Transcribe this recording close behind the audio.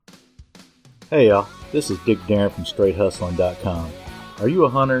Hey y'all, this is Dick Darren from Str8hustlin's.com. Are you a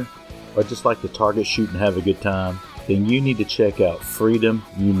hunter or just like to target shoot and have a good time? Then you need to check out Freedom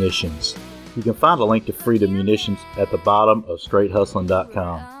Munitions. You can find a link to Freedom Munitions at the bottom of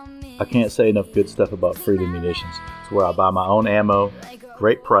Str8hustlin's.com. I can't say enough good stuff about Freedom Munitions. It's where I buy my own ammo,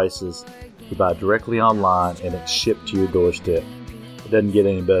 great prices, you buy directly online, and it's shipped to your doorstep. It doesn't get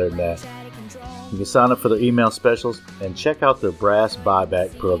any better than that. You can sign up for their email specials and check out their brass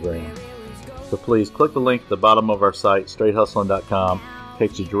buyback program. So please click the link at the bottom of our site, Str8hustlin's.com.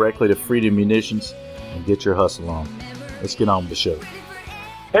 Takes you directly to Freedom Munitions and get your hustle on. Let's get on with the show.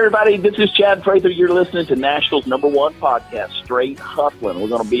 Hey everybody, this is Chad Prather. You're listening to Nashville's #1 podcast, Straight Hustlin'. We're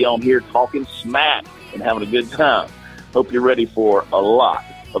going to be on here talking smack and having a good time. Hope you're ready for a lot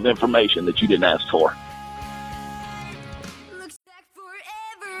of information that you didn't ask for.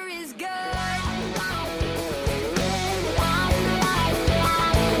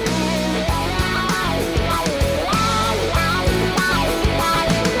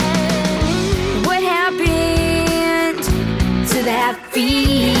 That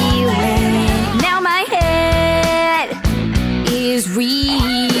feeling, now my head is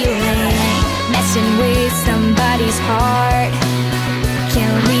reeling, messing with somebody's heart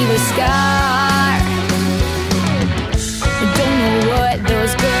can leave a scar. Don't know what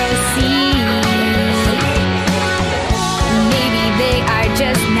those girls see, maybe they are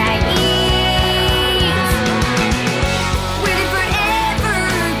just naive. Where did forever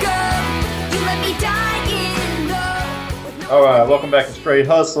go? You let me die in love. All right, welcome back to Straight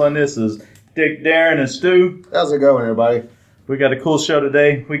Hustling. This is Dick, Darren, and Stu. How's it going, everybody? We got a cool show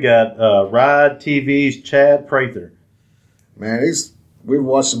today. We got Ride TV's Chad Prather. Man, we've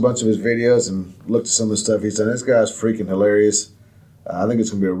watched a bunch of his videos and looked at some of the stuff he's done. This guy's freaking hilarious. I think it's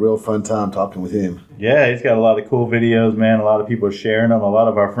going to be a real fun time talking with him. Yeah, he's got a lot of cool videos, man. A lot of people are sharing them. A lot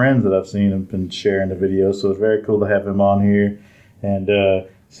of our friends that I've seen have been sharing the videos, so it's very cool to have him on here and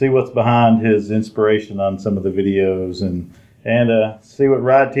see what's behind his inspiration on some of the videos and see what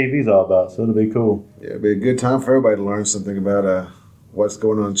Ride TV's all about. So it'll be cool. Yeah, it'll be a good time for everybody to learn something about what's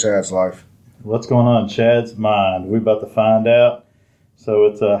going on in Chad's life. What's going on in Chad's mind? We're about to find out. So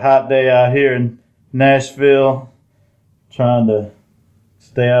it's a hot day out here in Nashville, trying to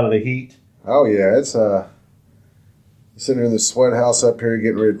stay out of the heat. Oh, yeah. It's sitting in the sweat house up here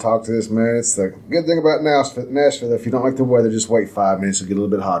getting ready to talk to this man. It's the good thing about Nashville. If you don't like the weather, just wait 5 minutes. It'll get a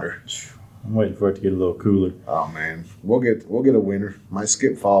little bit hotter. I'm waiting for it to get a little cooler. Oh man, we'll get a winter. Might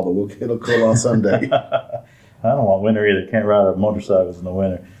skip fall, but it'll cool off someday. I don't want winter either. Can't ride our motorcycles in the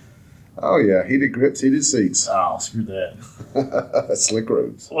winter. Oh yeah, heated grips, heated seats. Oh, screw that. Slick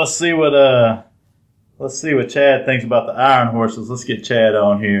roads. Let's see what Chad thinks about the iron horses. Let's get Chad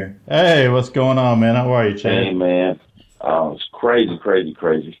on here. Hey, what's going on, man? How are you, Chad? Hey man, it's crazy.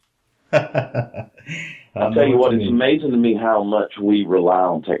 I'll tell you what, it's amazing to me how much we rely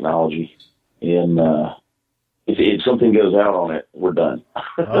on technology. And if something goes out on it, we're done.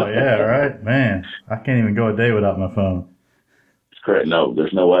 Oh, yeah, right? Man, I can't even go a day without my phone. It's correct. No,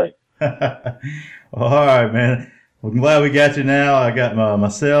 there's no way. Well, all right, man. Well, I'm glad we got you now. I got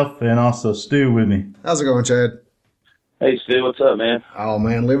myself and also Stu with me. How's it going, Chad? Hey, Stu, what's up, man? Oh,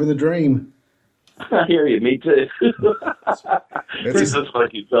 man, living the dream. I hear you. Me too. That's what I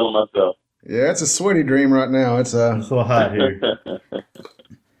keep telling myself. Yeah, it's a sweaty dream right now. It's a little hot here.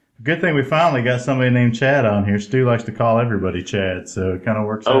 Good thing we finally got somebody named Chad on here. Stu likes to call everybody Chad, so it kind of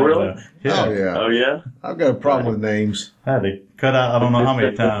works out. Oh, really? Yeah. Oh, yeah. I've got a problem with names. I had to cut out, I don't know how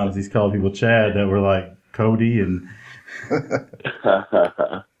many times he's called people Chad that were like Cody and...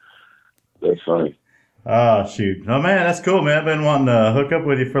 That's funny. Oh, shoot. Oh, man, that's cool, man. I've been wanting to hook up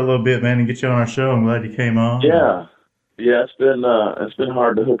with you for a little bit, man, and get you on our show. I'm glad you came on. Yeah. Yeah, it's been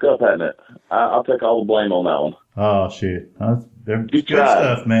hard to hook up, hasn't it? I'll take all the blame on that one. Oh, shit. Good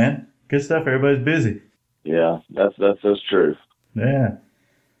stuff, man. Good stuff. Everybody's busy. Yeah, that's true. Yeah.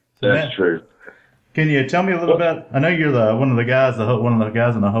 So, that's true. Can you tell me a little bit? I know you're one of the guys and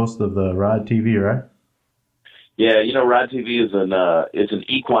the host of the Ride TV, right? Yeah, Ride TV is it's an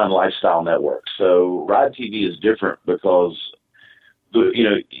equine lifestyle network. So Ride TV is different because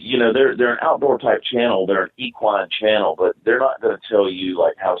they're an outdoor type channel. They're an equine channel, but they're not going to tell you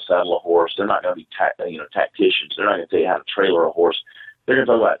like how to saddle a horse. They're not going to be tacticians. They're not going to tell you how to trailer a horse. They're going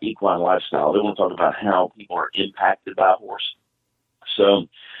to talk about equine lifestyle. They want to talk about how people are impacted by a horse. So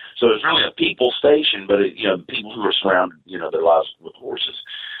it's really a people station, but people who are surrounded, their lives with horses.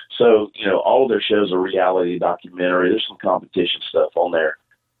 So all of their shows are reality documentary. There's some competition stuff on there,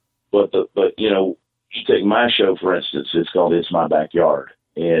 but you take my show, for instance, it's called It's My Backyard,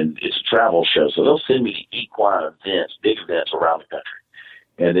 and it's a travel show. So they'll send me to equine events, big events around the country.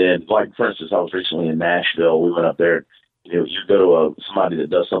 And then, like, for instance, I was recently in Nashville. We went up there. You know, you go to somebody that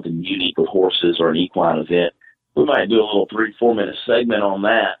does something unique with horses or an equine event. We might do a little 3-4 minute segment on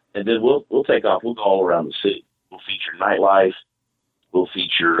that, and then we'll take off. We'll go all around the city. We'll feature nightlife. We'll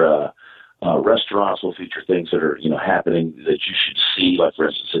feature restaurants. We'll feature things that are, you know, happening that you should see, like, for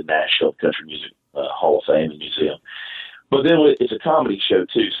instance, in Nashville Country Music Hall of Fame and Museum. But then it's a comedy show,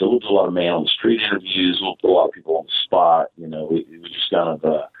 too, so we'll do a lot of man-on-the-street interviews. We'll put a lot of people on the spot. You know, we just kind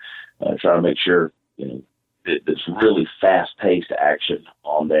of try to make sure, you know, it's really fast-paced action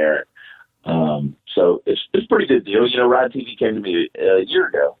on there. So it's a pretty good deal. You know, Ride TV came to me a year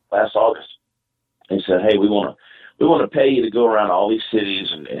ago, last August, and said, hey, we want to pay you to go around all these cities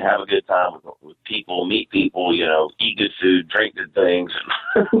and have a good time with people, meet people, you know, eat good food, drink good things,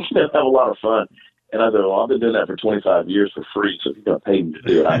 and you know, have a lot of fun. And I said, well, I've been doing that for 25 years for free, so if you're going to pay me to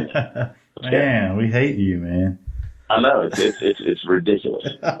do it, man, we hate you, man. I know it's ridiculous,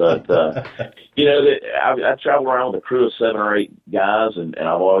 but you know, I travel around with a crew of 7 or 8 guys, and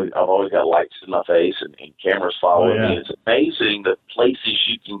I've always got lights in my face and cameras following me. And it's amazing the places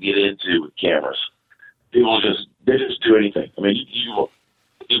you can get into with cameras. People just do anything. I mean, you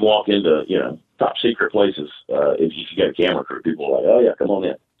walk into, you know, top secret places if you got a camera crew. People are like, oh yeah, come on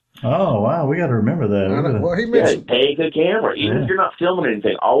in. Oh wow, we got to remember that. Well, he mentioned, take a camera, even if you're not filming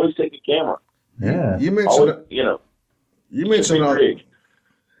anything. Always take a camera. Yeah, you mentioned, always, you know. You mentioned all.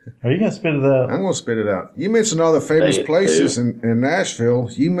 Are you gonna spit it out? I'm gonna spit it out. You mentioned all the famous places in Nashville.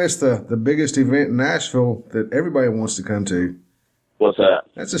 You missed the biggest event in Nashville that everybody wants to come to. What's that?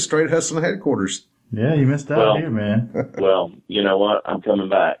 That's the Straight Hustling headquarters. Yeah, you missed out here, man. Well, you know what? I'm coming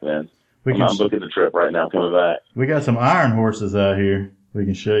back, man. I'm booking the trip right now. I'm coming back. We got some iron horses out here. We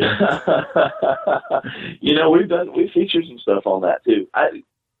can show you. You know, we featured some stuff on that too.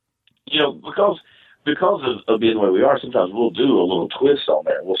 You know, because of being the way we are, sometimes we'll do a little twist on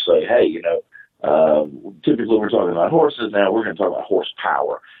there. We'll say, hey, you know, typically we're talking about horses. Now we're going to talk about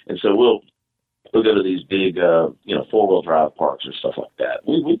horsepower. And so we'll go to these big, you know, 4-wheel drive parks or stuff like that.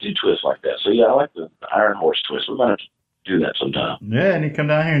 We do twists like that. So, yeah, I like the Iron Horse twist. We might have to do that sometime. Yeah, and you come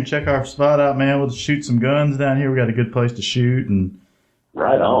down here and check our spot out, man. We'll shoot some guns down here. We got a good place to shoot. And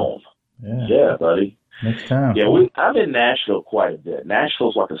right on. Yeah, buddy. Next time. Yeah, I'm in Nashville quite a bit.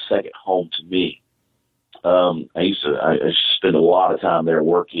 Nashville's like a second home to me. I used to spend a lot of time there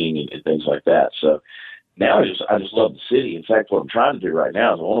working and things like that. So now I just love the city. In fact, what I'm trying to do right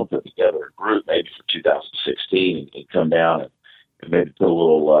now is I want to put together a group maybe for 2016 and come down and maybe put a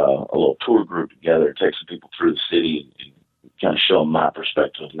little tour group together, take some people through the city and kind of show them my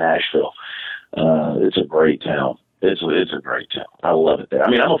perspective of Nashville. It's a great town. It's a great town. I love it there.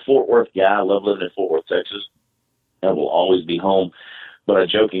 I mean, I'm a Fort Worth guy. I love living in Fort Worth, Texas. I will always be home. But I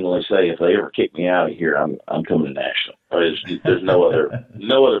jokingly say, if they ever kick me out of here, I'm coming to Nashville. I mean, there's no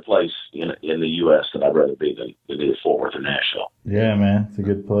other place in the U.S. that I'd rather be than either Fort Worth or Nashville. Yeah, man, it's a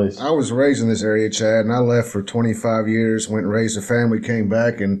good place. I was raised in this area, Chad, and I left for 25 years. Went and raised a family, came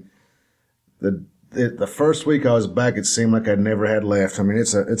back, and the first week I was back, it seemed like I never had left. I mean,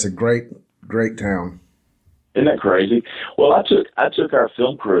 it's a great town. Isn't that crazy? Well, I took our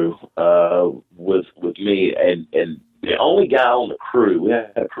film crew with me, and the only guy on the crew, we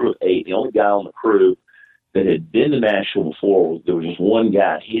had a crew of 8, the only guy on the crew that had been to Nashville before, there was just one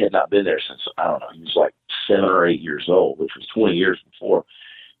guy. He had not been there since, I don't know, he was like 7 or 8 years old, which was 20 years before.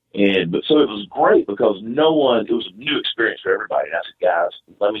 But so it was great because it was a new experience for everybody. And I said, guys,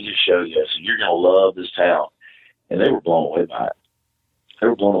 let me just show you. I said, you're going to love this town. And they were blown away by it. They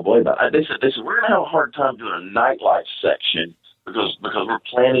were blown away by it. They said, we're going to have a hard time doing a nightlife section because we're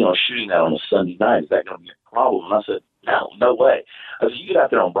planning on shooting that on a Sunday night. Is that going to be a problem? And I said, no way. I said, you get out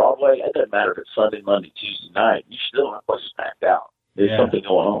there on Broadway, it doesn't matter if it's Sunday, Monday, Tuesday night. You still have places packed out. There's something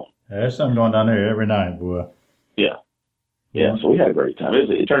going on. Yeah, there's something going down there every night, boy. Yeah. So we had a great time.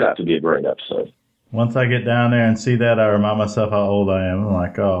 It turned out to be a great episode. Once I get down there and see that, I remind myself how old I am. I'm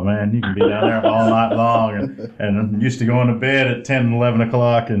like, oh, man, you can be down there all night long. And I'm used to going to bed at 10 and 11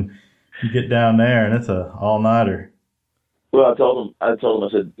 o'clock, and you get down there, and it's a all-nighter. Well, I told him, I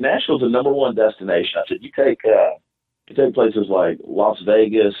said, Nashville's the number one destination. I said, you take places like Las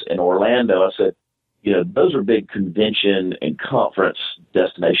Vegas and Orlando. I said, you know, those are big convention and conference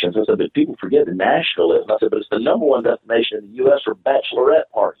destinations. I said, but people forget that Nashville is. And I said, but it's the number one destination in the U.S. for bachelorette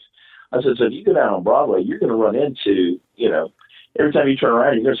parties. I said, so if you go down on Broadway, you're going to run into, you know, every time you turn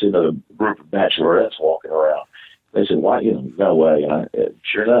around, you're going to see another group of bachelorettes walking around. They said, why, you know, no way. And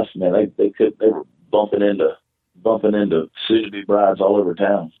sure enough, man, they were bumping into soon-to-be brides all over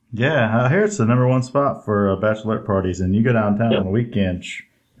town. Yeah, I hear it's the number one spot for bachelorette parties, and you go downtown on the weekend,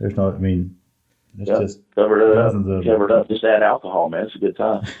 there's no, I mean, It's just covered up. Just add alcohol, man. It's a good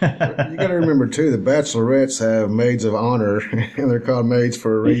time. You got to remember too, the bachelorettes have maids of honor, and they're called maids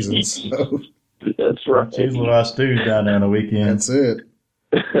for a reason. So that's right. That's usually why Stu's down there on the weekend. That's it.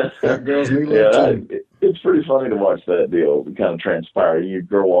 Fat girls need love too. It's pretty funny to watch that deal. It kind of transpire. You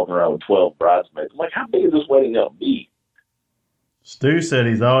girl walking around with 12 bridesmaids. I'm like, how big is this wedding gonna be? Stu said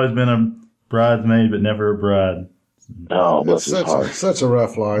he's always been a bridesmaid, but never a bride. Oh, bless his heart. Such a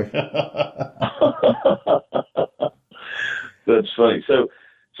rough life. That's funny. So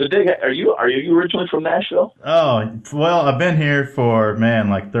Dick, are you originally from Nashville? Oh, well, I've been here for,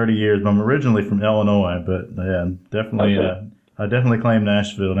 like 30 years, but I'm originally from Illinois, but yeah, definitely, okay. I definitely claim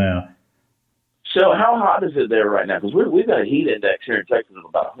Nashville now. So how hot is it there right now? Because we've got a heat index here in Texas of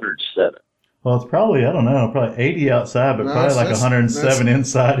about 107. Well, it's probably, I don't know, probably 80 outside, but probably like 107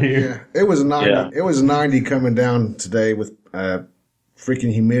 inside here. Yeah, it was 90. Yeah. It was 90 coming down today with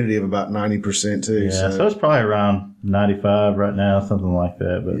freaking humidity of about 90% too. Yeah, so it's probably around 95 right now, something like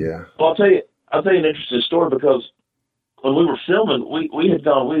that. But yeah. Well, I'll tell you an interesting story, because when we were filming, we had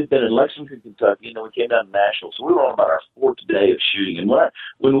been in Lexington, Kentucky, and then we came down to Nashville. So we were on about our fourth day of shooting. And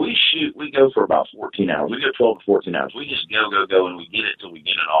when we shoot, we go for about 14 hours. We go 12 to 14 hours. We just go, and we get it till we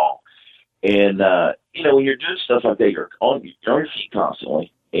get it all. And, when you're doing stuff like that, you're on your feet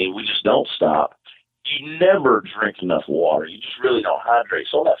constantly, and we just don't stop. You never drink enough water. You just really don't hydrate.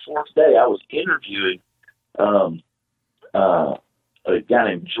 So on that fourth day, I was interviewing a guy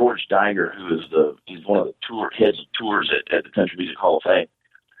named George Diger, he's one of the heads of tours at the Country Music Hall of Fame.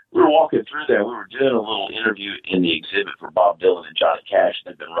 We were walking through there. We were doing a little interview in the exhibit for Bob Dylan and Johnny Cash.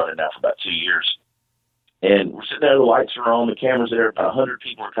 They've been running now for about 2 years. And we're sitting there, the lights are on, the camera's there, about 100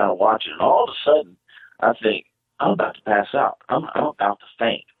 people are kind of watching. And all of a sudden, I think, I'm about to pass out. I'm about to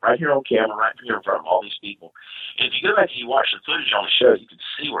faint. Right here on camera, right here in front of all these people. And if you go back and you watch the footage on the show, you can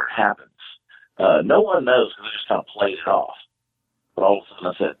see where it happens. No one knows, because they just kind of played it off. But all of a sudden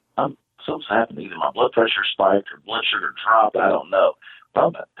I said, something's happened. Either my blood pressure spiked or blood sugar dropped. I don't know. But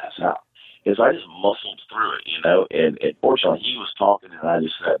I'm about to pass out. And so I just muscled through it, and fortunately he was talking, and I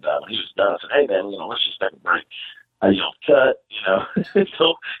just said, when he was done, I said, hey man, let's just take a break. I yelled, cut,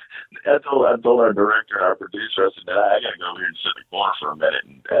 So I told our director and our producer, I said, I got to go over here and sit in the corner for a minute.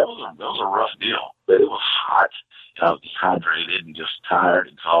 And that was a rough deal. But it was hot. And I was dehydrated and just tired,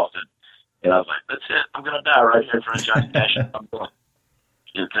 exhausted. And I was like, that's it. I'm going to die right here in front of Johnny Cash. I'm going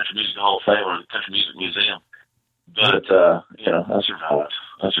to the Country Music Hall of Fame or the Country Music Museum. But, I survived.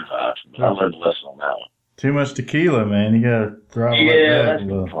 But I learned a lesson on that one. Too much tequila, man. You got to throttle it back. Yeah, that's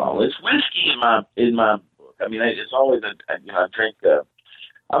the problem. It's whiskey in my book. I mean, it's always I drink.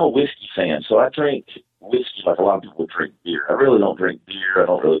 I'm a whiskey fan, so I drink whiskey like a lot of people drink beer. I really don't drink beer. I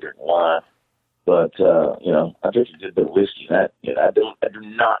don't really drink wine. But I drink a good bit of whiskey. I do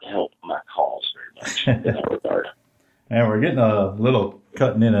not help my cause very much in that regard. And we're getting a little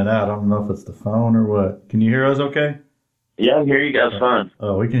cutting in and out. I don't know if it's the phone or what. Can you hear us okay? Yeah, I can hear you guys fine.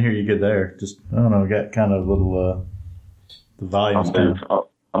 Oh, we can hear you good there. Just, I don't know, we got kind of a little, the volume's down.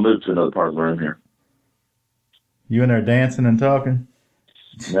 I'll move to another part of the room here. You in there dancing and talking?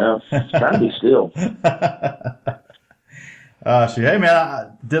 No, trying to be still. Hey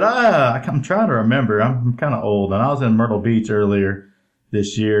man, I'm trying to remember. I'm kind of old, and I was in Myrtle Beach earlier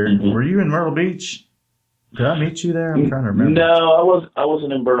this year. Mm-hmm. Were you in Myrtle Beach? Did I meet you there? I'm trying to remember. No, I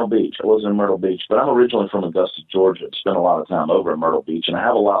wasn't in Myrtle Beach. I wasn't in Myrtle Beach, but I'm originally from Augusta, Georgia. Spent a lot of time over in Myrtle Beach, and I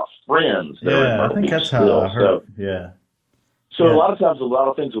have a lot of friends that are in Myrtle Beach. I think that's how I heard. So a lot of times, a lot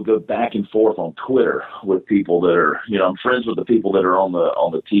of things will go back and forth on Twitter with people that are, I'm friends with the people that are on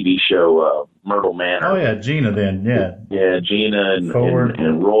the TV show Myrtle Manor. Oh yeah, Gina then, yeah. Yeah, Gina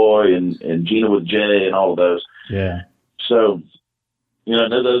and Roy and Gina with J and all of those. Yeah. So, I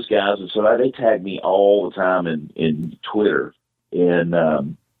know those guys, and so they tag me all the time in Twitter, and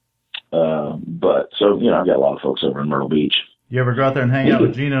but so I've got a lot of folks over in Myrtle Beach. You ever go out there and hang out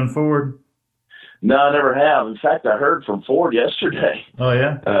with Gina and Ford? No, I never have. In fact, I heard from Ford yesterday. Oh,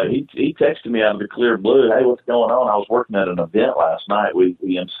 yeah? He texted me out of the clear blue, hey, what's going on? I was working at an event last night. We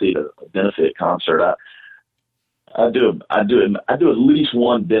emceed a benefit concert. I do at least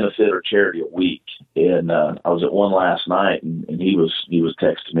one benefit or charity a week. And I was at one last night, and he was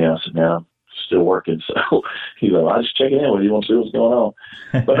texting me. I said, man, I'm still working. So he's like, I just checking in with you. Want to see what's going on?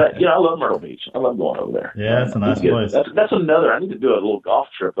 But, I love Myrtle Beach. I love going over there. Yeah, it's a nice place. That's another. I need to do a little golf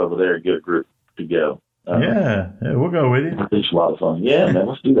trip over there and get a group to go. Yeah, we'll go with you. It's a lot of fun. Yeah, man,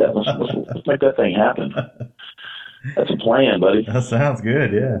 let's do that. Let's make that thing happen. That's a plan, buddy. That sounds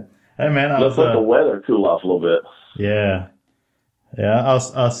good. Yeah. Hey, man, let's let the weather cool off a little bit. Yeah.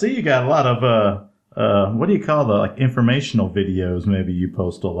 I see you got a lot of what do you call the informational videos? Maybe you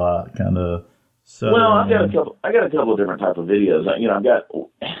post a lot, kind of Southern. Well, I got a couple of different type of videos. You know,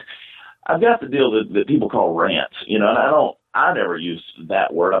 I've got the deal that people call rants. You know, and I never used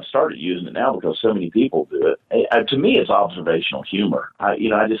that word. I've started using it now because so many people do it. To me, it's observational humor. I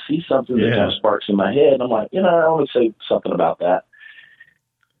just see something that kind of sparks in my head, and I'm like, you know, I want to say something about that.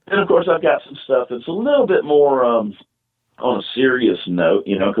 And of course, I've got some stuff that's a little bit more on a serious note,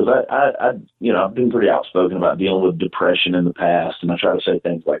 you know, because I've been pretty outspoken about dealing with depression in the past, and I try to say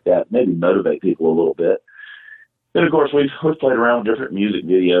things like that, maybe motivate people a little bit. And of course, we've played around with different music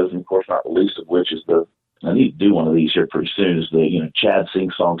videos, and of course, not the least of which is I need to do one of these here pretty soon, is Chad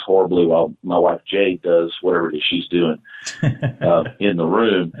sings songs horribly while my wife Jade does whatever it is she's doing in the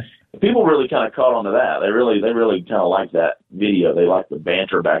room. People really kind of caught on to that. They really kind of like that video. They like the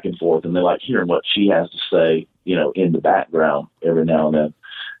banter back and forth, and they like hearing what she has to say, you know, in the background every now and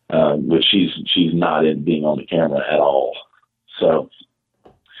then, which she's not in being on the camera at all. So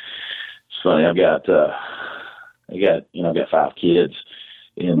it's funny. I've got 5 kids,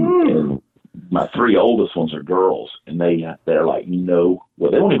 and my 3 oldest ones are girls, and they're like, no,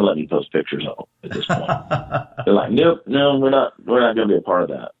 well, they won't even let me post pictures of them at this point. They're like, nope, no, we're not going to be a part of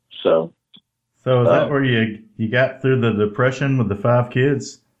that. So is that where you got through the depression with the 5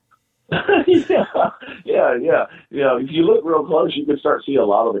 kids? Yeah. If you look real close, you can start seeing a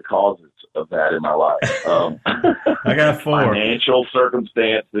lot of the causes of that in my life. I got 4. Financial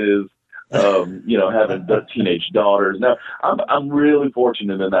circumstances. Having teenage daughters. Now, I'm really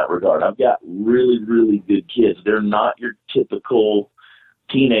fortunate in that regard. I've got really, really good kids. They're not your typical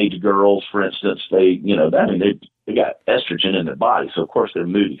teenage girls, for instance. They got estrogen in their body, so of course they're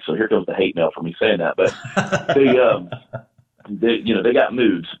moody. So here comes the hate mail for me saying that. But they got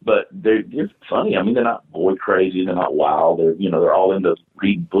moods, but they're funny. I mean, they're not boy crazy. They're not wild. They're all into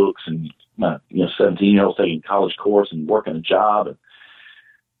reading books and 17-year-olds taking college course and working a job. And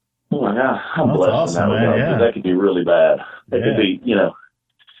oh my God, I'm That's blessed awesome, in that regard. man, yeah. That could be really bad. That could be,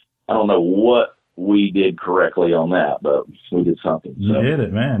 I don't know what we did correctly on that, but we did something. You did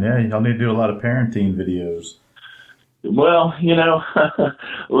it, man. Yeah, y'all need to do a lot of parenting videos. Well,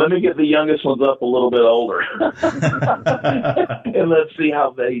 let me get the youngest ones up a little bit older, and let's see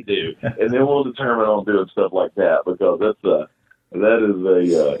how they do, and then we'll determine on doing stuff like that, because I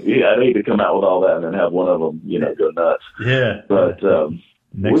need to come out with all that and then have one of them, go nuts. Yeah. But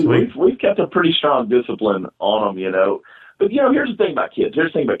next week we've kept a pretty strong discipline on them, But, here's the thing about kids.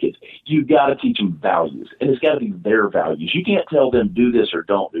 You got to teach them values, and it's got to be their values. You can't tell them do this or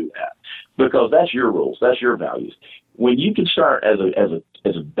don't do that, because that's your rules. That's your values. When you can start as a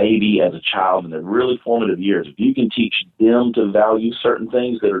baby, as a child, in the really formative years, if you can teach them to value certain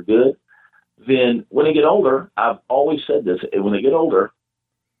things that are good, then when they get older, I've always said this, when they get older,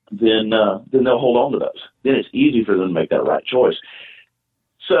 then they'll hold on to those. Then it's easy for them to make that right choice.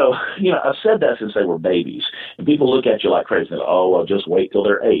 So, I've said that since they were babies. And people look at you like crazy. They're like, oh, well, just wait till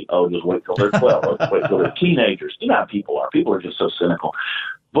they're 8. Oh, just wait till they're 12. Oh, just wait till they're teenagers. You know how people are. People are just so cynical.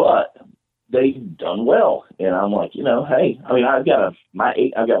 But they've done well. And I'm like, hey, I mean, I've got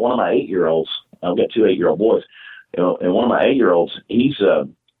one of my 8-year-olds. I've got 2 8-year-old boys. And one of my 8-year-olds, he's,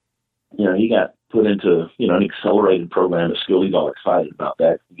 he got put into, an accelerated program at school. He's all excited about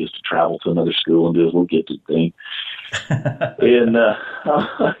that. He gets to travel to another school and do his little gifted thing. And the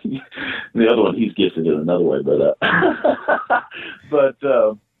other one, he's gifted in another way, but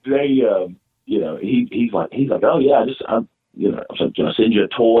he's like, oh yeah, I'm can I send you a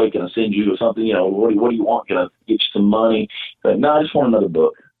toy? Can I send you something? What do you want? Can I get you some money? But no, I just want another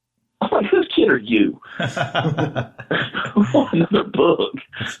book. I'm like, whose kid are you? I want another book.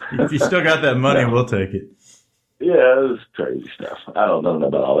 If you still got that money, we'll take it. Yeah, it was crazy stuff. I don't know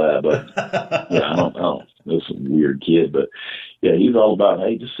about all that, but I don't. It's a weird kid, but yeah, he's all about,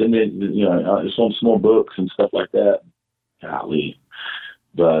 hey, just send me, I just want some more books and stuff like that. Golly.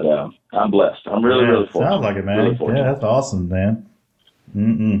 But I'm blessed. I'm really fortunate. Sounds like it, man. Really yeah, that's awesome, man.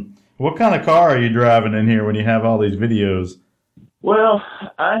 What kind of car are you driving in here when you have all these videos? Well,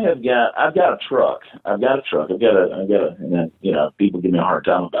 I've got a truck. People give me a hard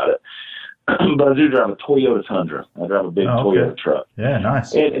time about it. But I do drive a Toyota Tundra. I drive a big Toyota truck. Yeah,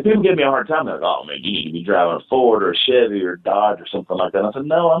 nice. And people give me a hard time. They're like, oh, man, you need to be driving a Ford or a Chevy or a Dodge or something like that. And I said,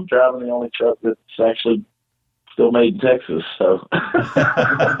 no, I'm driving the only truck that's actually still made in Texas. So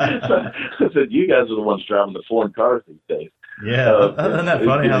I said, you guys are the ones driving the foreign cars these days. Yeah, isn't that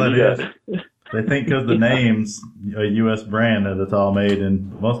funny how that is? They think because the name's a U.S. brand that it's all made,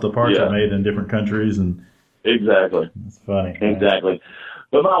 and most of the parts are made in different countries. And exactly. It's funny. Exactly. Man.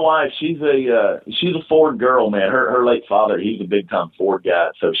 But my wife, she's a Ford girl, man. Her late father, he's a big time Ford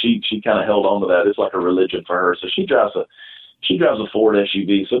guy, so she kind of held on to that. It's like a religion for her. So she drives She drives a Ford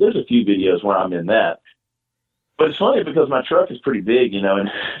SUV, so there's a few videos where I'm in that. But it's funny because my truck is pretty big, and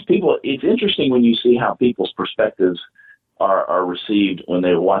it's interesting when you see how people's perspectives are received when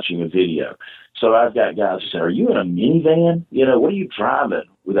they're watching a video. So I've got guys who say, are you in a minivan? What are you driving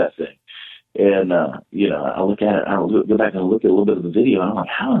with that thing? And, I look at it, I'll go back and look at a little bit of the video, and I'm like,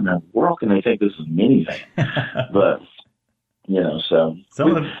 how in the world can they think this is a minivan? But, I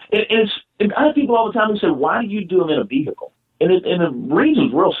have people all the time who say, why do you do them in a vehicle? And the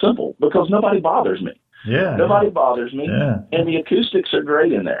reason's real simple, because nobody bothers me. Yeah. Nobody bothers me. Yeah. And the acoustics are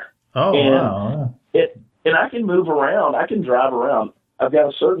great in there. Oh, and wow. And I can move around. I can drive around. I've got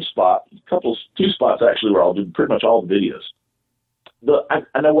a certain spot, two spots actually, where I'll do pretty much all the videos. I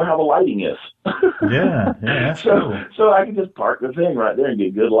know how the lighting is. Yeah, that's cool. So I can just park the thing right there and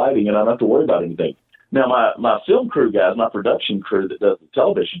get good lighting, and I don't have to worry about anything. Now, my film crew guys, my production crew that does the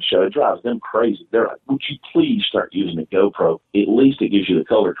television show, it drives them crazy. They're like, would you please start using a GoPro? At least it gives you the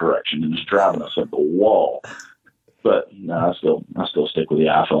color correction, and it's driving us up the wall. But no, I still stick with the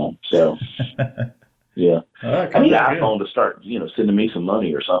iPhone. So, yeah. I need an iPhone to start, sending me some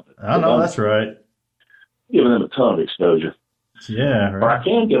money or something. I know, that's right. Giving them a ton of exposure. Yeah, right. Or I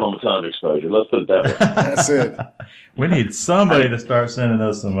can give them a ton of exposure. Let's put it that way. That's it. We need somebody to start sending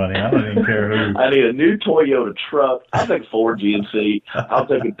us some money. I don't even care who. I need a new Toyota truck. I'll take Ford GMC. I'll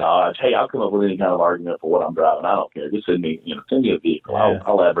take a Dodge. Hey, I'll come up with any kind of argument for what I'm driving. I don't care. Just send me a vehicle. Yeah.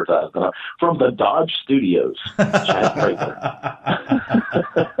 I'll advertise from the Dodge Studios. Chad Prather.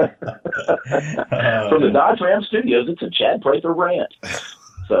 From the Dodge Ram Studios, it's a Chad Prather rant.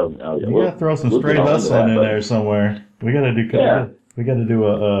 So you gotta throw some straight hustling in there somewhere. We gotta do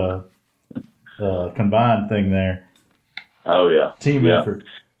a combined thing there. Oh yeah, team effort.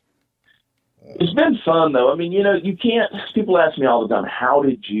 It's been fun though. I mean, you can't. People ask me all the time, "How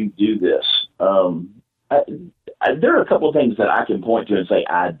did you do this?" There are a couple of things that I can point to and say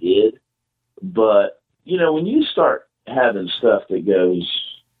I did, but when you start having stuff that goes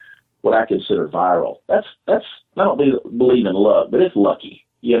what I consider viral, that's I don't believe in luck, but it's lucky.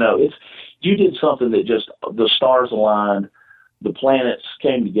 You did something that just the stars aligned, the planets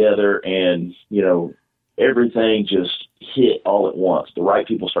came together, and everything just hit all at once. The right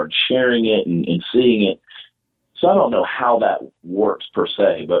people started sharing it and seeing it. So I don't know how that works per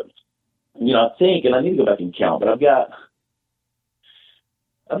se, but I think, and I need to go back and count, but I've got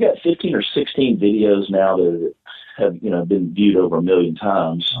 15 or 16 videos now that have been viewed over 1 million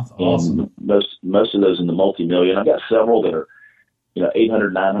times. That's awesome. And most of those in the multi-million. I've got several that are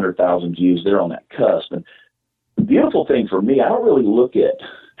 800, 900,000 views. They're on that cusp. And the beautiful thing for me, I don't really look at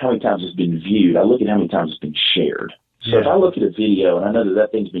how many times it's been viewed. I look at how many times it's been shared. So if I look at a video and I know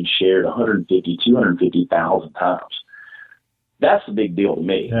that thing's been shared 150, 250,000 times, that's the big deal to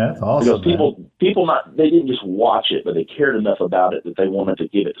me. Yeah, that's awesome. Because people they didn't just watch it, but they cared enough about it that they wanted to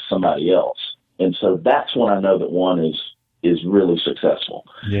give it to somebody else. And so that's when I know that one is really successful.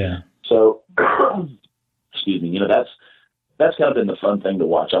 Yeah. So, excuse me, that's kind of been the fun thing to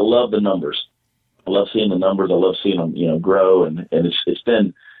watch. I love the numbers. I love seeing the numbers. I love seeing them, grow. And it's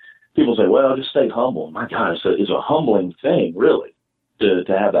been, people say, well, just stay humble. My God, it's a humbling thing, really, to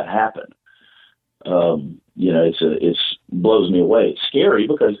have that happen. It blows me away. It's scary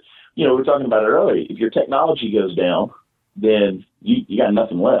because, we were talking about it earlier. If your technology goes down, then you got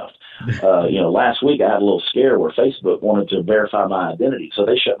nothing left. Last week I had a little scare where Facebook wanted to verify my identity, so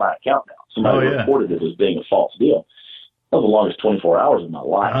they shut my account down. Somebody reported it as being a false deal. That was the longest 24 hours of my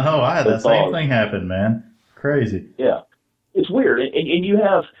life. Oh, I had that same thing happen, man. Crazy. Yeah. It's weird. And you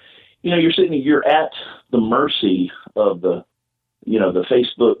have, you're at the mercy of the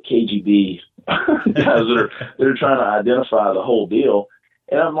Facebook KGB guys that are trying to identify the whole deal.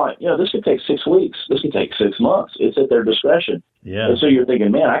 And I'm like, this could take 6 weeks. This could take 6 months. It's at their discretion. Yeah. And so you're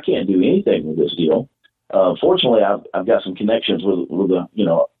thinking, man, I can't do anything with this deal. Fortunately, I've got some connections with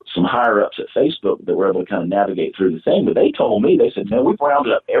some higher ups at Facebook that were able to kind of navigate through the thing. But they told me, they said, man, we've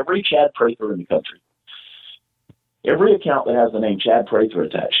rounded up every Chad Prather in the country. Every account that has the name Chad Prather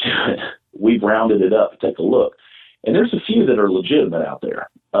attached to it, we've rounded it up to take a look. And there's a few that are legitimate out there,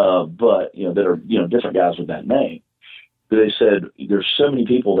 but that are different guys with that name. But they said there's so many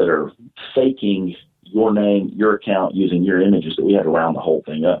people that are faking your name, your account, using your images that we had to round the whole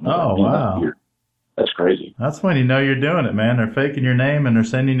thing up. Oh, wow. That's crazy. That's when you're doing it, man. They're faking your name and they're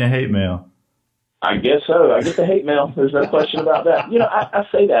sending you hate mail. I guess so. I get the hate mail. There's no question about that. I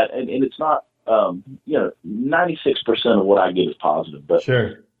say that, and it's not, 96% of what I get is positive. But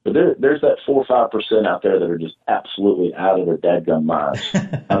sure. But there's that 4 or 5% out there that are just absolutely out of their dadgum minds.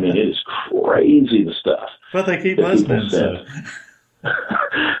 I mean, it is crazy, the stuff. But they keep listening, so.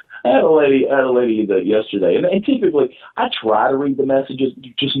 I had a lady that yesterday, and typically I try to read the messages.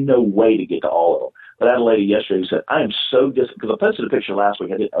 Just no way to get to all of them. But I had a lady yesterday who said, "I am so because I posted a picture last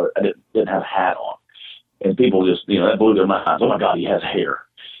week. I didn't have a hat on, and people just that blew their minds. Oh my God, he has hair."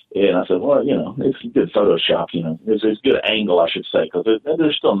 And I said, "Well, it's good Photoshop. It's good angle, I should say, because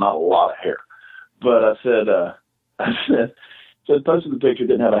there's still not a lot of hair." But I said, posted the picture,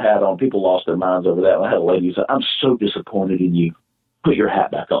 didn't have a hat on. People lost their minds over that. And I had a lady who said, "I'm so disappointed in you. Put your hat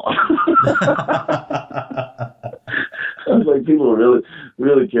back on." I was like, people really,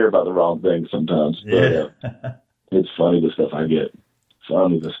 really care about the wrong things sometimes. Yeah. But it's funny the stuff I get.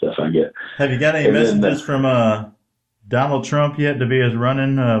 Have you got any messages from Donald Trump yet to be his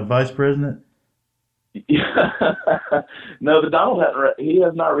running vice president? No, the Donald he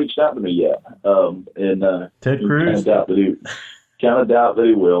has not reached out to me yet. Ted Cruz? Kind of doubt that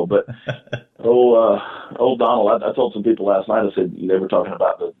he will. But old Donald, I told some people last night, I said, they were talking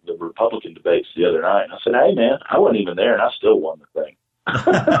about the Republican debates the other night. And I said, hey, man, I wasn't even there, and I still won the thing.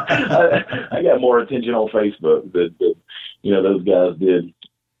 I got more attention on Facebook than those guys did.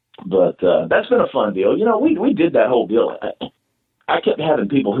 But that's been a fun deal. We did that whole deal. I kept having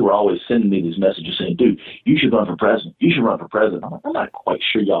people who were always sending me these messages saying, "Dude, you should run for president. You should run for president." I'm like, I'm not quite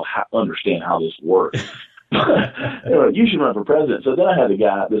sure y'all understand how this works. Anyway, you should run for president. So then I had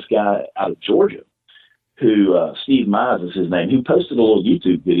this guy out of Georgia who, Steve Mize is his name, who posted a little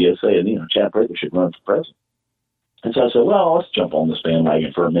YouTube video saying, Chad Prather should run for president. And so I said, well, let's jump on this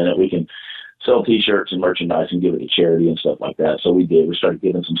bandwagon for a minute. We can sell T-shirts and merchandise and give it to charity and stuff like that. So we did. We started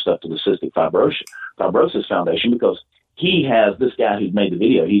giving some stuff to the Cystic Fibrosis Foundation because this guy who's made the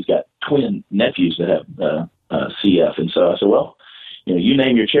video, he's got twin nephews that have CF. And so I said, well, you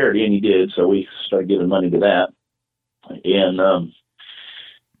name your charity, and he did. So we started giving money to that. And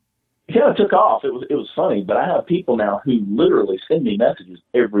it kind of took off. It was funny, but I have people now who literally send me messages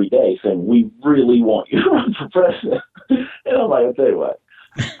every day saying, "We really want you to run for president." And I'm like, I'll tell you what,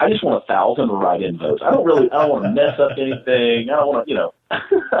 I just want 1,000 write-in votes. I don't want to mess up anything. I don't want to,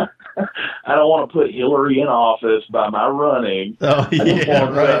 I don't want to put Hillary in office by my running. Oh, yeah,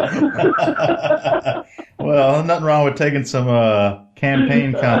 right. Well, nothing wrong with taking some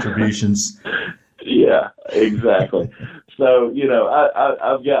campaign contributions. Yeah, exactly. So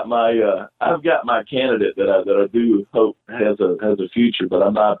I've got my candidate that I do hope has a future, but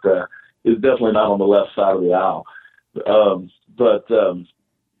I'm not. Is definitely not on the left side of the aisle. But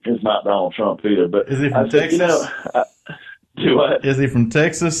it's not Donald Trump either. But is he from Texas? Do what? Is he from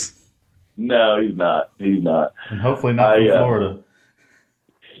Texas? No, he's not. And hopefully not from Florida.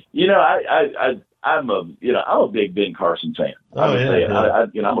 I'm a big Ben Carson fan. Oh, yeah.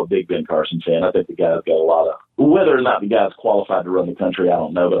 I'm a big Ben Carson fan. I think the guy's got a lot of, whether or not the guy's qualified to run the country, I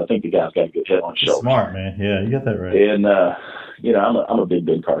don't know, but I think the guy's got a good head on his shoulders. Smart, man. Yeah, you got that right. And I'm a big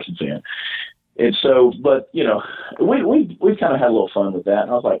Ben Carson fan. And so, but we've kind of had a little fun with that.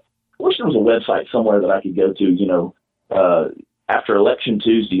 And I was like, I wish there was a website somewhere that I could go to, after Election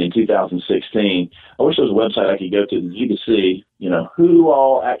Tuesday in 2016, I wish there was a website I could go to that you could see, who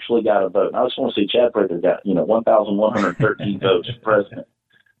all actually got a vote. And I just want to see Chad Prather got, 1,113 votes for president.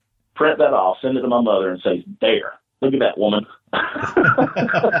 Print that off, send it to my mother and say, "There, look at that woman."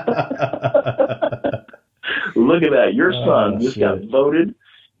 Look at that. Your son just got voted.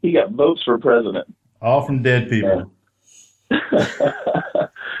 He got votes for president. All from dead people.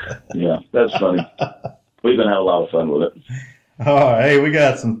 Yeah, that's funny. We've been having a lot of fun with it. Oh, hey, we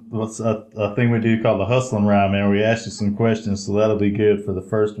got a thing we do called the Hustlin' Round, man. We ask you some questions, so that'll be good. For the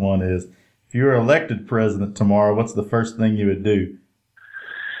first one is, if you were elected president tomorrow, what's the first thing you would do?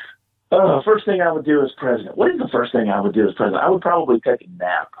 First thing I would do as president. What is the first thing I would do as president? I would probably take a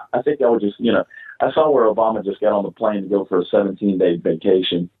nap. I think I would just, I saw where Obama just got on the plane to go for a 17-day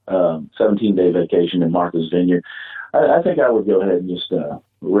vacation, in Martha's Vineyard. I think I would go ahead and just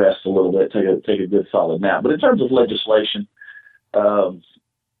rest a little bit, take a good solid nap. But in terms of legislation, we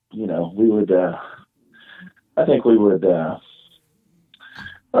would. I think we would. I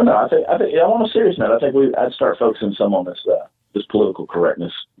don't know. I think. On a serious note, I think I'd start focusing some on this political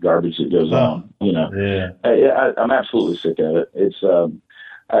correctness garbage that goes on. Yeah. I'm absolutely sick of it. It's.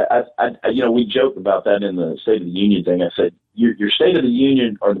 We joked about that in the State of the Union thing. I said, your State of the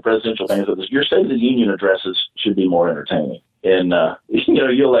Union, or the presidential thing, your State of the Union addresses should be more entertaining. And,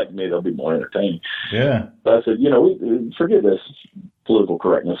 you elect me, they'll be more entertaining. Yeah. But I said, we forget this political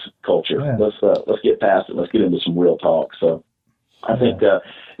correctness culture. Yeah. Let's get past it. Let's get into some real talk. So I think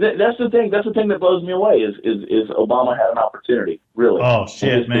that's the thing. That's the thing that blows me away is Obama had an opportunity, really. Oh,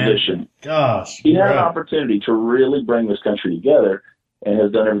 shit, man. Position. Gosh. He had an opportunity to really bring this country together. and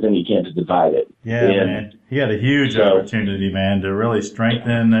has done everything he can to divide it. Yeah, man. He had a huge opportunity, man, to really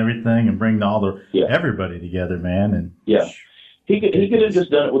strengthen everything and bring everybody together, man. And he could have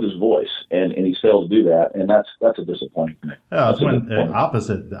just done it with his voice, and he failed to do that, and that's a disappointing thing. Oh, it's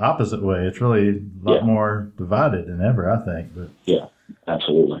the opposite way. It's really a lot more divided than ever, I think. But yeah,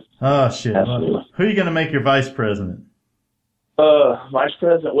 absolutely. Oh shit! Absolutely. Well, who are you going to make your vice president? Vice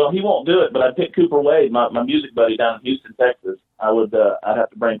president. Well, he won't do it, but I'd pick Cooper Wade, my music buddy down in Houston, Texas. I'd have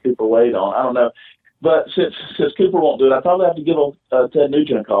to bring Cooper Wade on. I don't know. But since Cooper won't do it, I probably have to give Ted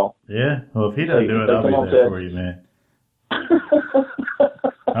Nugent a call. Yeah. Well, if he doesn't do it, I'll be there for you, man.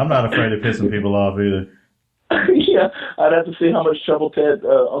 I'm not afraid of pissing people off either. Yeah, I'd have to see how much trouble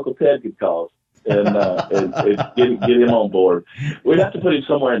Uncle Ted could cause, and get him on board. We'd have to put him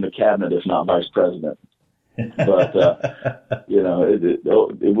somewhere in the cabinet, if not vice president. But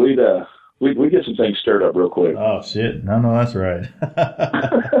we get some things stirred up real quick. Oh shit! No, that's right.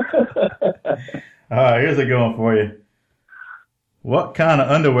 All right, here's a good one for you. What kind of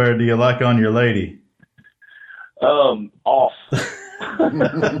underwear do you like on your lady? Off.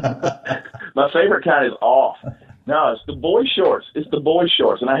 My favorite kind is off. No, it's the boy shorts.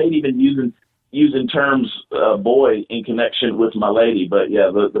 And I hate even using terms boy in connection with my lady, but yeah,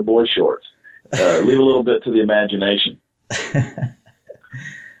 the boy shorts. Leave a little bit to the imagination.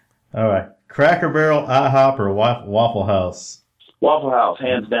 All right. Cracker Barrel, IHOP, or Waffle House? Waffle House,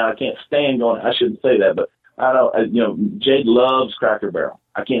 hands down. I can't stand going. I shouldn't say that, but I don't. Jade loves Cracker Barrel.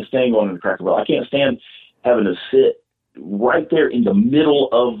 I can't stand going to Cracker Barrel. I can't stand having to sit right there in the middle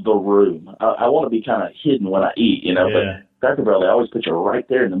of the room. I want to be kind of hidden when I eat, But Cracker Barrel, they always put you right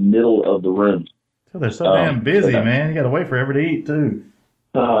there in the middle of the room. So they're so damn busy, man. You got to wait for everybody to eat too.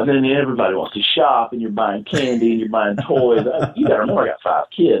 And then everybody wants to shop, and you're buying candy, and you're buying toys. You got to remember, I got 5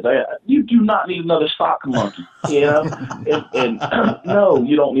 kids. You do not need another sock monkey, And no,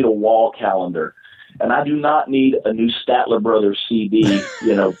 you don't need a wall calendar. And I do not need a new Statler Brothers CD,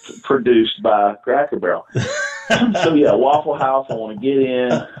 produced by Cracker Barrel. So yeah, Waffle House. I want to get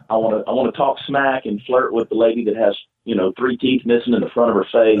in. I want to talk smack and flirt with the lady that has 3 teeth missing in the front of her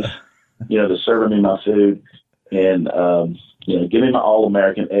face. That's serving me my food, and give me my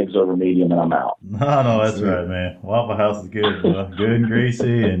all-American eggs over medium, and I'm out. No, that's right, man. Waffle House is good, good and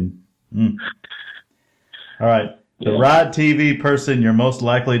greasy, and all right. The Ride TV person you're most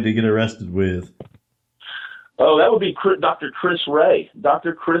likely to get arrested with. Oh, that would be Dr. Chris Ray.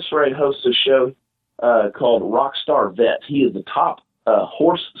 Dr. Chris Ray hosts a show called Rockstar Vets. He is the top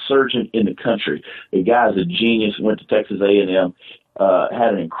horse surgeon in the country. The guy's a genius. Went to Texas A&M.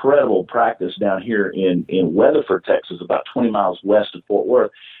 Had an incredible practice down here in Weatherford, Texas, about 20 miles west of Fort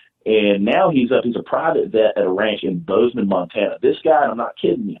Worth. And now he's a private vet at a ranch in Bozeman, Montana. This guy, and I'm not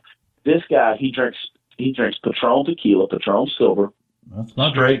kidding you, this guy, he drinks Patron tequila, Patron silver. That's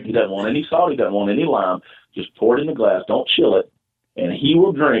not straight. great. He doesn't want any salt. He doesn't want any lime. Just pour it in the glass. Don't chill it. And he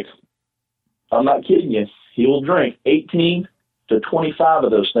will drink, I'm not kidding you, he will drink 18 to 25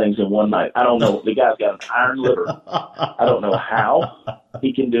 of those things in one night. I don't know. The guy's got an iron liver. I don't know how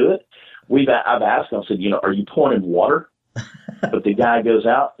he can do it. I've asked him, I said, are you pouring in water? But the guy goes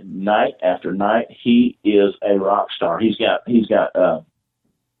out night after night. He is a rock star. He's got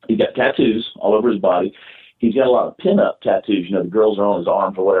tattoos all over his body. He's got a lot of pin-up tattoos. The girls are on his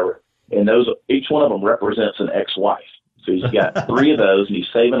arms or whatever. And each one of them represents an ex-wife. So he's got 3 of those, and he's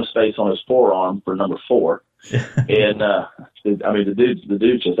saving a space on his forearm for number 4. And the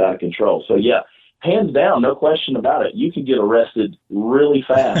dude's just out of control. So yeah, hands down, no question about it. You can get arrested really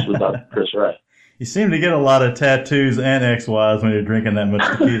fast with Dr. Chris Ray. You seem to get a lot of tattoos and ex-wives when you're drinking that much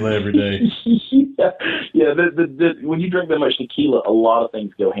tequila every day. Yeah. When you drink that much tequila, a lot of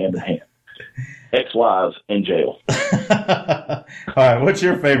things go hand in hand. Ex-wives and jail. All right, what's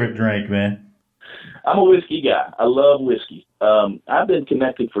your favorite drink, man? I'm a whiskey guy. I love whiskey. I've been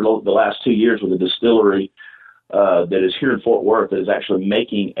connected for the last 2 years with a distillery that is here in Fort Worth that is actually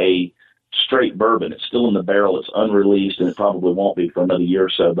making a straight bourbon. It's still in the barrel. It's unreleased, and it probably won't be for another year or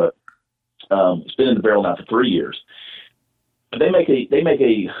so, but it's been in the barrel now for 3 years. But they make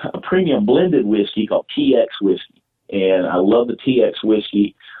a premium blended whiskey called TX whiskey, and I love the TX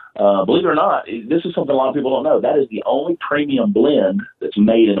whiskey. Believe it or not, this is something a lot of people don't know. That is the only premium blend that's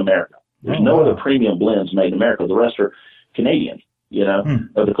made in America. There's no other premium blends made in America. The rest are Canadian,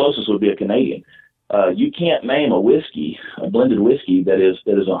 The closest would be a Canadian. You can't name a blended whiskey that is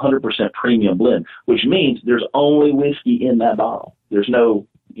 100% premium blend, which means there's only whiskey in that bottle. There's no,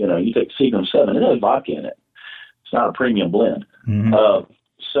 you take Seagram 7, it has vodka in it. It's not a premium blend. Mm-hmm.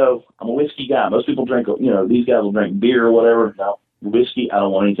 So I'm a whiskey guy. Most people drink, these guys will drink beer or whatever. No, whiskey, I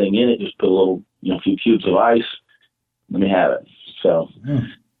don't want anything in it. Just put a little, few cubes of ice. Let me have it. So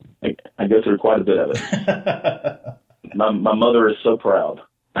I go through quite a bit of it. My mother is so proud.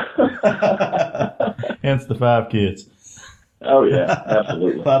 Hence the 5 kids. Oh, yeah,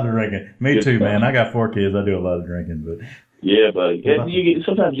 absolutely. A lot of drinking. Me Good too, stuff. man. I got 4 kids. I do a lot of drinking, but Yeah, buddy.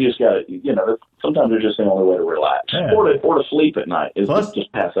 Sometimes you just got to, sometimes it's just the only way to relax. Yeah. Or to sleep at night is Plus-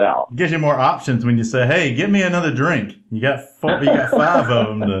 just pass out. it gives you more options when you say, "Hey, give me another drink." You got 5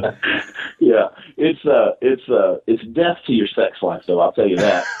 of them. Yeah, it's death to your sex life, though. I'll tell you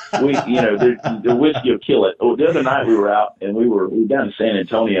that. The whiskey will kill it. Oh, the other night we were out and we were down in San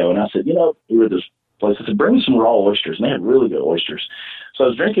Antonio, and I said, we were at this place. I said, bring me some raw oysters, and they had really good oysters. So I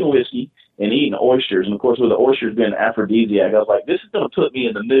was drinking whiskey and eating oysters, and of course, with the oysters being aphrodisiac, I was like, this is going to put me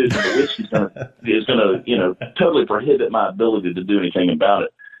in the mood, and the whiskey is going to totally prohibit my ability to do anything about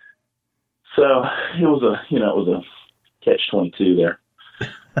it. So it was a catch-22 there.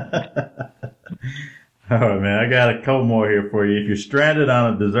 All right, man. I got a couple more here for you. If you're stranded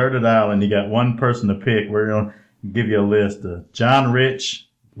on a deserted island, you got one person to pick. We're going to give you a list of John Rich,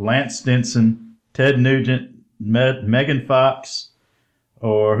 Lance Stinson, Ted Nugent, Megan Fox,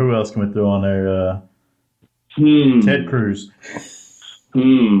 or who else can we throw on there? Ted Cruz.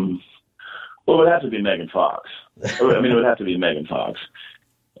 Well, it would have to be Megan Fox. It would have to be Megan Fox.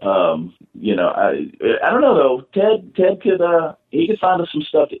 I don't know though. Ted could he could find us some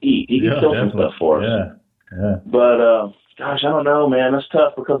stuff to eat. He could kill some stuff for us. Yeah. But gosh, I don't know, man. That's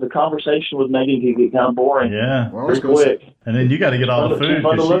tough because the conversation with Megan can get kind of boring. Yeah. Well, Pretty quick. And then you got to get all the food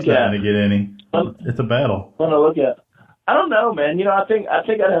Fun to because look she's not at. going to get any. It's a battle. Fun to look at. I don't know, man. I think I'd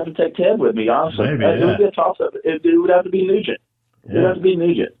have to take Ted with me. Honestly, Maybe, it would be a toss up. It would have to be Nugent. It would have to be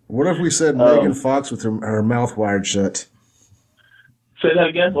Nugent. What if we said Megan Fox with her mouth wired shut? Say that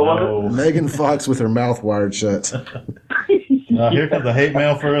again. What was Oh, Megan Fox with her mouth wired shut. here comes the hate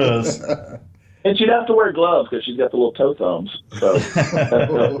mail for us. it? And she'd have to wear gloves because she's got the little toe thumbs. So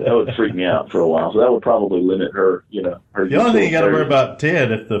that would freak me out for a while. So that would probably limit her. Her. The only thing you got to worry about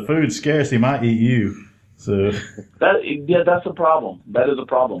Ted, if the food's scarce, he might eat you. So that's a problem. That is a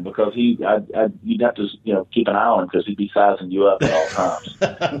problem because you'd have to keep an eye on him because he'd be sizing you up at all times.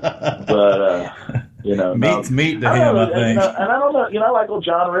 But meat's meat to him, I think. And I don't know. I like old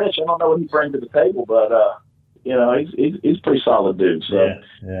John Rich. I don't know what he brings to the table, but he's a pretty solid dude. So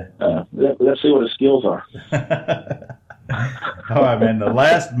let's see what his skills are. All right, man. The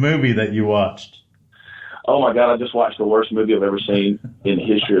last movie that you watched. Oh my God! I just watched the worst movie I've ever seen in the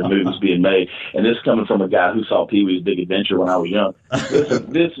history of movies being made, and this coming from a guy who saw Pee-wee's Big Adventure when I was young.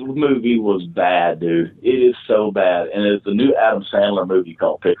 This movie was bad, dude. It is so bad, and it's the new Adam Sandler movie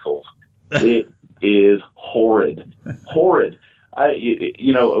called Pixels. It is horrid. One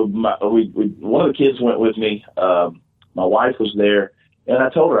of the kids went with me. My wife was there, and I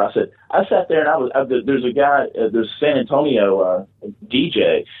told her, I sat there and there's a guy, there's San Antonio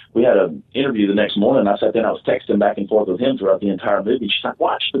DJ. We had an interview the next morning. I sat there and I was texting back and forth with him throughout the entire movie. She's like,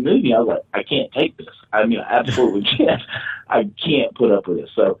 watch the movie. I was like, I can't take this. I absolutely can't. I can't put up with this.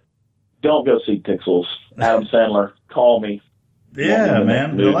 So don't go see Pixels. Adam Sandler, call me. Yeah,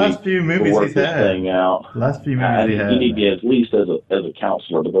 man. The last few movies he's had. Thing out. Last few movies he had. You need to be at least as a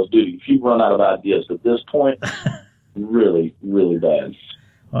counselor because, dude, if you run out of ideas at this point, really, really bad.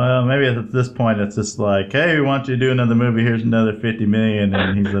 Well, maybe at this point it's just like, hey, we want you to do another movie. Here's another $50 million,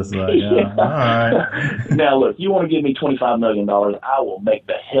 and he's just like, yeah. All right. Now, look, you want to give me $25 million? I will make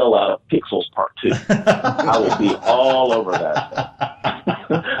the hell out of Pixels Part 2. I will be all over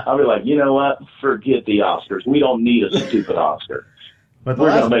that. I'll be like, you know what? Forget the Oscars. We don't need a stupid Oscar. But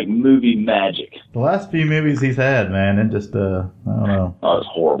we're going to make movie magic. The last few movies he's had, man, it just, I don't know. Oh, it's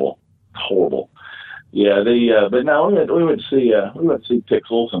horrible. Horrible. Yeah, but no, we went to see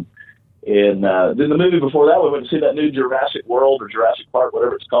Pixels, and then the movie before that we went to see that new Jurassic World or Jurassic Park,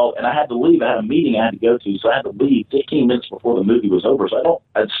 whatever it's called, and I had to leave. I had a meeting I had to go to, so I had to leave 15 minutes before the movie was over. So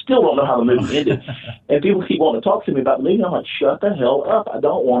I still don't know how the movie ended, and people keep wanting to talk to me about the movie. I'm like, shut the hell up! I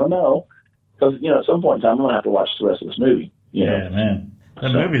don't want to know because at some point in time I'm gonna have to watch the rest of this movie. Yeah, man,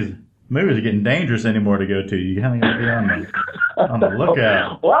 movies are getting dangerous anymore to go to. You kind of got to be on the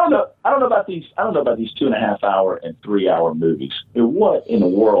lookout. Well, I don't know about these 2.5 hour and 3 hour movies. What in the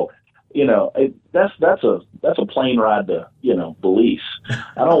world? That's a plane ride to Belize.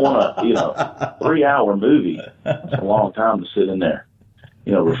 I don't want a 3 hour movie. That's a long time to sit in there.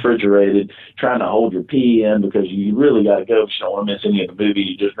 Refrigerated, trying to hold your pee in because you really got to go. If you don't want to miss any of the movie,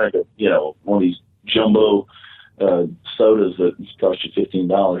 you just drink one of these jumbo sodas that cost you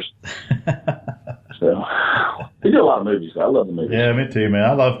 $15. So we do a lot of movies. I love the movies. Yeah, me too, man.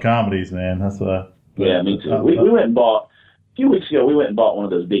 I love comedies, man. That's why. Yeah, me too. We went and bought a few weeks ago. We went and bought one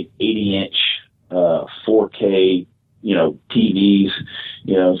of those big 80-inch 4K TVs,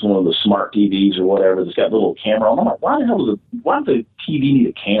 it's one of the smart TVs or whatever that's got a little camera on. I'm like, why does the TV need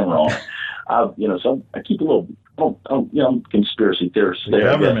a camera on it? So I keep a little, I'm a conspiracy theorist there.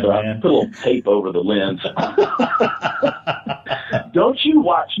 Government, so man. I put a little tape over the lens. Don't you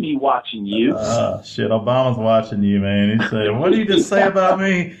watch me watching you? Shit, Obama's watching you, man. He said, what did you just say about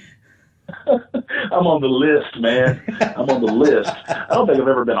me? I'm on the list, man. I'm on the list. I don't think I've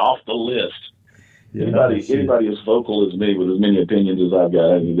ever been off the list. Yeah, Anybody as vocal as me with as many opinions as I've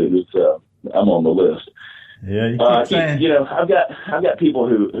got, I'm on the list. Yeah, you keep saying. I've got people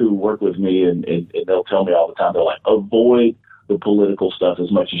who work with me and they'll tell me all the time. They're like, avoid the political stuff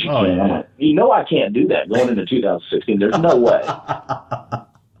as much as you can. Yeah. I'm like, I can't do that going into 2016. There's no way.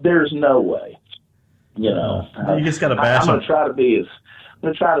 There's no way. You just got to bash I'm going to try to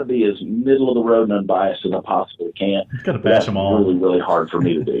be as middle of the road and unbiased as I possibly can. You got to bash them all. It's really, really hard for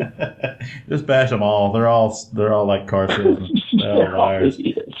me to do. Just bash them all. They're all like car salesmen. They're all liars.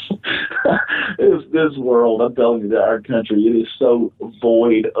 This world, I'm telling you, our country, it is so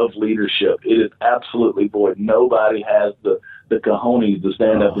void of leadership. It is absolutely void. Nobody has the cojones to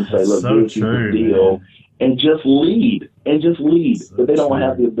stand up and say, look, this is the deal. Man. And just lead. So but they don't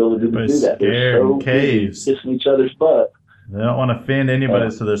have the ability to do that. They're so kissing each other's butt. They don't want to offend anybody,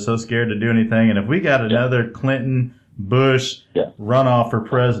 so they're so scared to do anything. And if we got another Clinton, Bush runoff for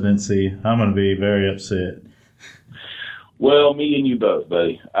presidency, I'm going to be very upset. Well, me and you both,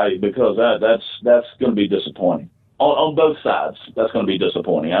 buddy, because that's going to be disappointing. On both sides, that's going to be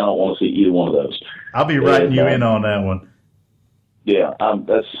disappointing. I don't want to see either one of those. I'll be writing you in on that one. Yeah,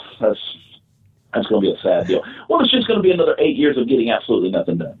 that's going to be a sad deal. Well, it's just going to be another 8 years of getting absolutely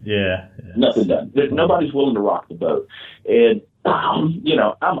nothing done. Yeah. Nothing done. Nobody's willing to rock the boat. And,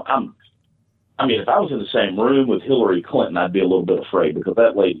 if I was in the same room with Hillary Clinton, I'd be a little bit afraid because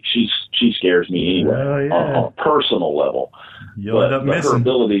that lady, she scares me anyway on a personal level. You'll end up missing. Her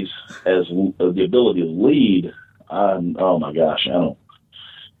abilities as the ability to lead, oh my gosh, I don't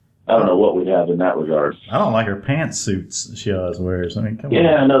know what we'd have in that regard. I don't like her pantsuits she always wears. I mean, come on.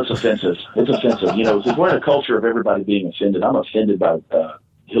 Yeah, I know it's offensive. It's offensive. If we're in a culture of everybody being offended, I'm offended by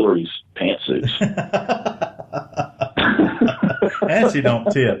Hillary's pantsuits. And she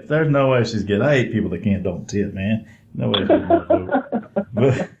don't tip. There's no way she's getting. I hate people that don't tip, man. No way she's going to vote.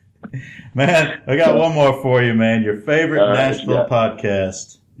 But, man, I got one more for you, man. Your favorite Nashville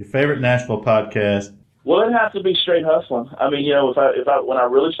podcast. Your favorite Nashville podcast. Well, it has to be Straight Hustling. I mean, when I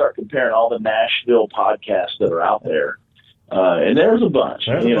really start comparing all the Nashville podcasts that are out there, and there's a bunch,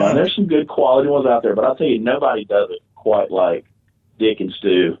 and there's some good quality ones out there, but I'll tell you, nobody does it quite like Dick and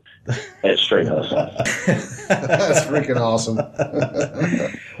Stu at Straight Hustling. That's freaking awesome.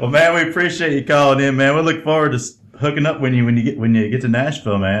 Well, man, we appreciate you calling in, man. We look forward to hooking up when you get to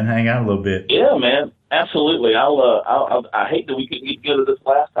Nashville, man. Hang out a little bit. Yeah, man, absolutely. I hate that we couldn't get together this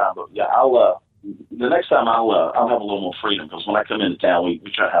last time, but yeah, the next time I'll have a little more freedom because when I come into town, we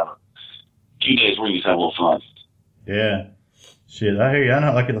try to have a few days where we just have a little fun. Yeah. Shit, I hear you. I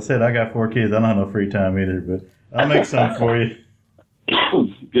know, like I said, I got 4 kids. I don't have no free time either, but I'll make some for you.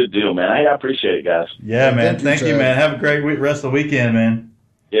 Good deal, man. Hey, I appreciate it, guys. Yeah, man. Thank you, man. Have a great rest of the weekend, man.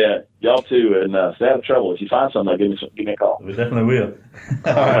 Yeah, y'all too. And stay out of trouble. If you find something, give me a call. We definitely will.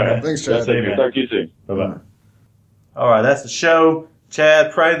 All right. Thanks, Chad. Talk to you soon. Bye-bye. All right, that's the show.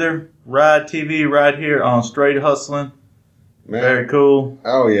 Chad Prather, Ride TV, right here on Straight Hustling. Man. Very cool.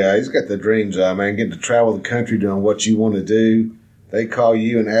 Oh, yeah. He's got the dream job, man. Getting to travel the country doing what you want to do. They call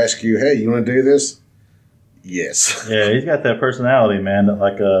you and ask you, hey, you want to do this? Yes. Yeah, he's got that personality, man.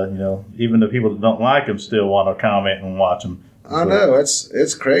 That even the people that don't like him still want to comment and watch him. I know.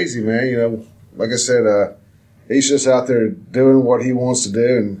 It's crazy, man. Like I said, he's just out there doing what he wants to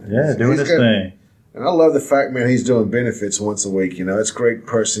do. And doing his thing. And I love the fact, man, he's doing benefits once a week. It's a great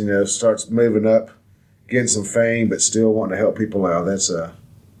person, starts moving up, getting some fame, but still wanting to help people out. That's a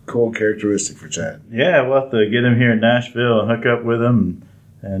cool characteristic for Chad. Yeah, we'll have to get him here in Nashville and hook up with him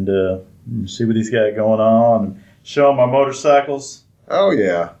and see what he's got going on and show him our motorcycles. Oh,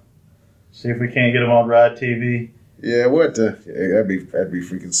 yeah. See if we can't get him on Ride TV. Yeah, that'd be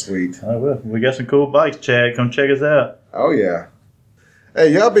freaking sweet. I will. We got some cool bikes, Chad. Come check us out. Oh, yeah.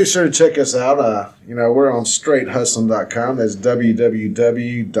 Hey, y'all be sure to check us out. We're on Str8hustlin's.com. That's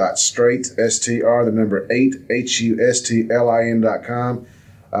www.straight,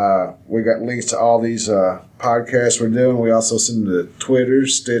 hustlin.com. We got links to all these podcasts we're doing. We also send them to Twitter,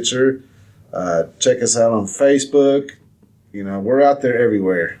 Stitcher. Check us out on Facebook. We're out there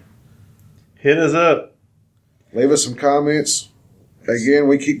everywhere. Hit us up. Leave us some comments. Again,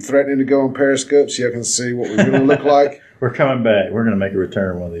 we keep threatening to go on Periscope so y'all can see what we're going to look like. We're coming back. We're going to make a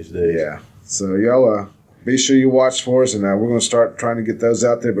return one of these days. Yeah. So y'all be sure you watch for us, and we're going to start trying to get those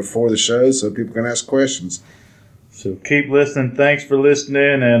out there before the show so people can ask questions. So keep listening. Thanks for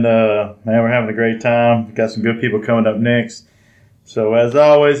listening, and man, we're having a great time. We've got some good people coming up next. So as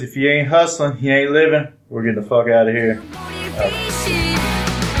always, if you ain't hustling, you ain't living. We're getting the fuck out of here. Motivation.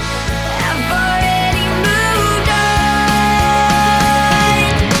 I've already moved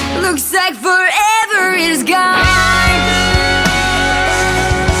on. Looks like forever is gone.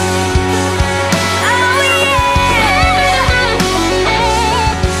 Oh yeah.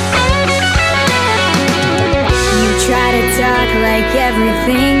 You try to talk like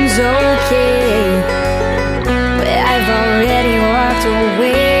everything's okay, but I've already walked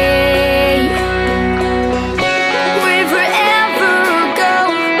away.